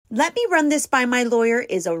Let me run this by my lawyer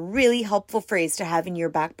is a really helpful phrase to have in your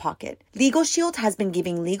back pocket. Legal Shield has been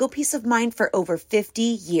giving legal peace of mind for over 50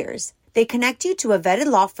 years. They connect you to a vetted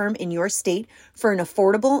law firm in your state for an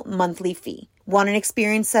affordable monthly fee. Want an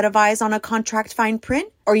experienced set of eyes on a contract fine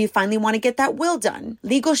print? Or you finally want to get that will done?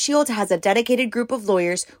 Legal Shield has a dedicated group of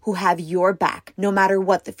lawyers who have your back, no matter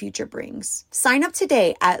what the future brings. Sign up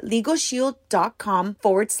today at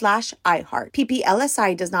LegalShield.com/iHeart.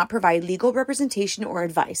 PPLSI does not provide legal representation or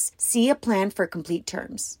advice. See a plan for complete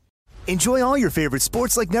terms. Enjoy all your favorite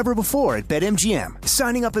sports like never before at BetMGM.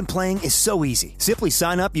 Signing up and playing is so easy. Simply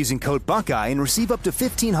sign up using code Buckeye and receive up to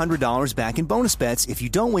 $1,500 back in bonus bets if you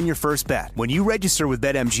don't win your first bet. When you register with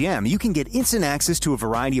BetMGM, you can get instant access to a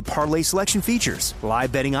variety of parlay selection features,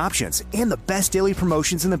 live betting options, and the best daily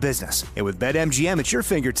promotions in the business. And with BetMGM at your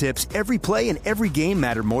fingertips, every play and every game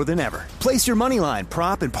matter more than ever. Place your moneyline,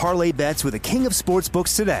 prop, and parlay bets with the king of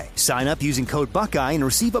sportsbooks today. Sign up using code Buckeye and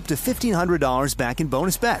receive up to $1,500 back in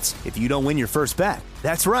bonus bets if you don't win your first bet.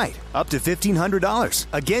 That's right, up to $1,500.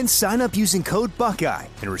 Again, sign up using code Buckeye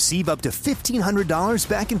and receive up to $1,500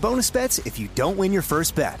 back in bonus bets if you don't win your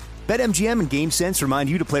first bet. BetMGM and GameSense remind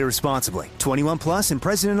you to play responsibly. 21 plus and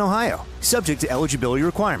present in Ohio. Subject to eligibility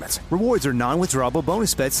requirements. Rewards are non-withdrawable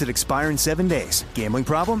bonus bets that expire in 7 days. Gambling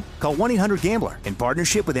problem? Call 1-800-GAMBLER in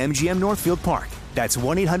partnership with MGM Northfield Park. That's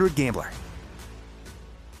 1-800-GAMBLER.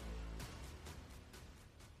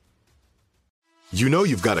 You know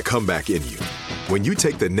you've got a comeback in you. When you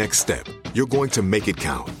take the next step, you're going to make it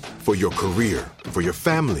count. For your career, for your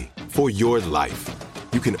family, for your life.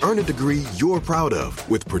 You can earn a degree you're proud of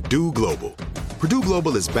with Purdue Global. Purdue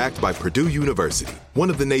Global is backed by Purdue University, one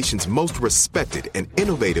of the nation's most respected and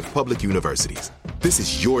innovative public universities. This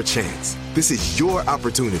is your chance. This is your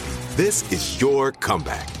opportunity. This is your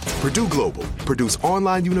comeback. Purdue Global, Purdue's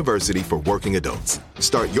online university for working adults.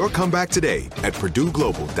 Start your comeback today at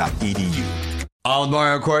purdueglobal.edu. On with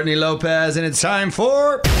Mario Courtney Lopez, and it's time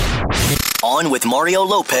for... On with Mario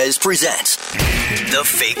Lopez presents The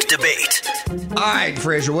Fake Debate. All right,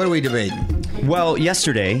 Frazier, what are we debating? Well,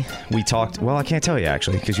 yesterday we talked... Well, I can't tell you,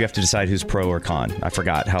 actually, because you have to decide who's pro or con. I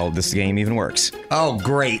forgot how this game even works. Oh,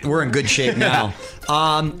 great. We're in good shape now.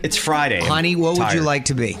 It's Friday. Honey, what would you like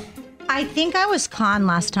to be? I think I was con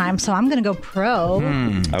last time, so I'm going to go pro.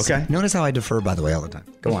 Okay. Notice how I defer, by the way, all the time.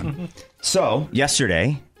 Go on. So,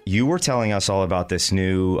 yesterday... You were telling us all about this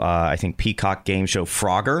new, I think, Peacock game show,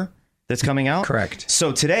 Frogger, that's coming out. Correct.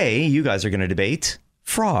 So today, you guys are going to debate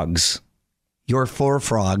frogs. You're for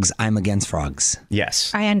frogs. I'm against frogs. Yes.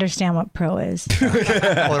 I understand what pro is.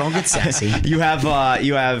 Oh, don't get sassy. You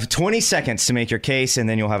have 20 seconds to make your case, and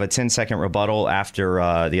then you'll have a 10-second rebuttal after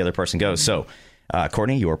the other person goes. So,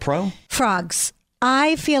 Courtney, you're pro? Frogs.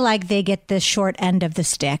 I feel like they get the short end of the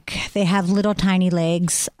stick. They have little tiny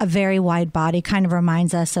legs, a very wide body, kind of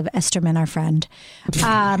reminds us of Esterman, our friend.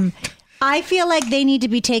 I feel like they need to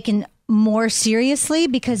be taken more seriously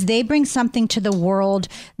because they bring something to the world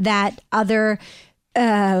that other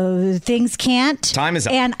things can't. Time is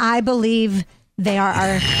up. And I believe they are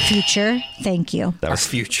our future. Thank you. That was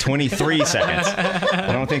future. 23 seconds.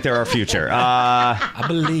 I don't think they're our future. I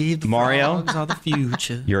believe the Mario, frogs are the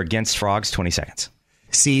future. You're against frogs. 20 seconds.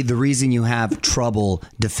 See, the reason you have trouble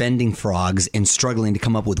defending frogs and struggling to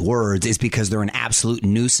come up with words is because they're an absolute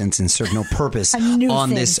nuisance and serve no purpose on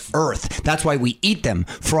this earth. That's why we eat them.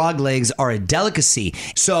 Frog legs are a delicacy.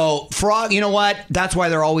 So, frog, you know what? That's why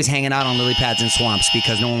they're always hanging out on lily pads and swamps,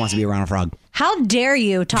 because no one wants to be around a frog. How dare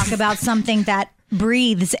you talk about something that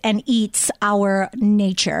breathes and eats our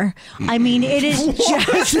nature? I mean, it is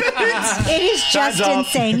just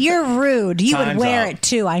insane. You're rude. You would wear it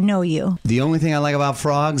too. I know you. The only thing I like about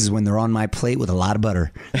frogs is when they're on my plate with a lot of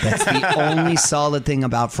butter. That's the only solid thing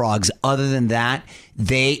about frogs. Other than that,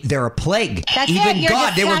 they're a plague. Even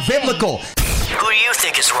God, they were biblical. Who do you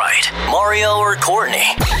think is right, Mario or Courtney?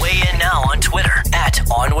 Weigh in now on Twitter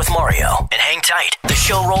 @OnWithMario. And hang tight. The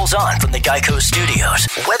show rolls on from the Geico Studios.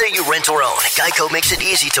 Whether you rent or own, Geico makes it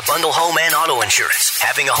easy to bundle home and auto insurance.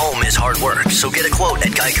 Having a home is hard work, so get a quote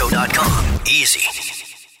at Geico.com. Easy.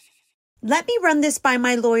 Let me run this by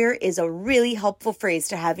my lawyer is a really helpful phrase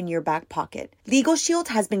to have in your back pocket. Legal Shield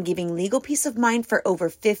has been giving legal peace of mind for over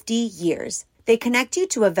 50 years. They connect you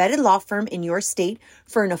to a vetted law firm in your state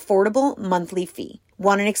for an affordable monthly fee.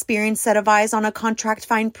 Want an experienced set of eyes on a contract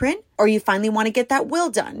fine print? Or you finally want to get that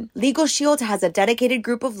will done? Legal Shield has a dedicated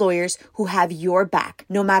group of lawyers who have your back,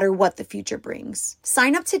 no matter what the future brings.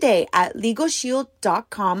 Sign up today at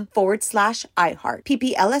LegalShield.com/iHeart.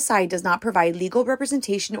 PPLSI does not provide legal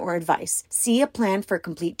representation or advice. See a plan for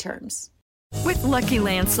complete terms. With Lucky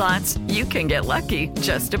Land Slots, you can get lucky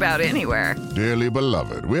just about anywhere. Dearly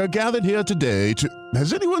beloved, we are gathered here today to...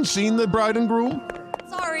 Has anyone seen the bride and groom?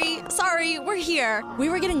 Sorry, we're here. We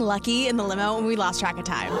were getting lucky in the limo and we lost track of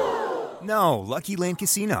time. No, Lucky Land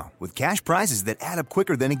Casino, with cash prizes that add up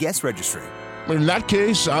quicker than a guest registry. In that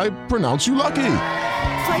case, I pronounce you lucky.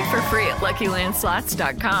 Play for free at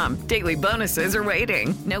LuckyLandSlots.com. Daily bonuses are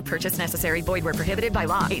waiting. No purchase necessary. Void where prohibited by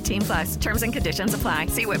law. 18+. Terms and conditions apply.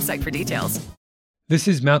 See website for details. This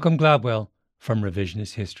is Malcolm Gladwell from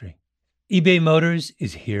Revisionist History. eBay Motors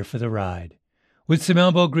is here for the ride. With some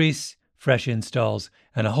elbow grease, fresh installs,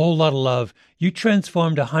 and a whole lot of love, you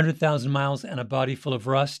transformed 100,000 miles and a body full of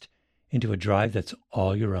rust into a drive that's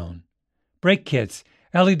all your own. Brake kits,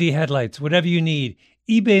 LED headlights, whatever you need,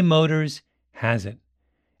 eBay Motors has it.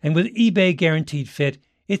 And with eBay Guaranteed Fit,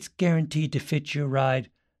 it's guaranteed to fit your ride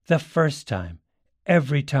the first time,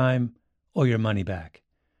 every time, or your money back.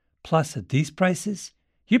 Plus, at these prices,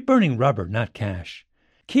 you're burning rubber, not cash.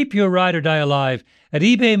 Keep your ride or die alive at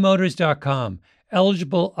ebaymotors.com.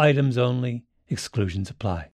 Eligible items only. Exclusions apply.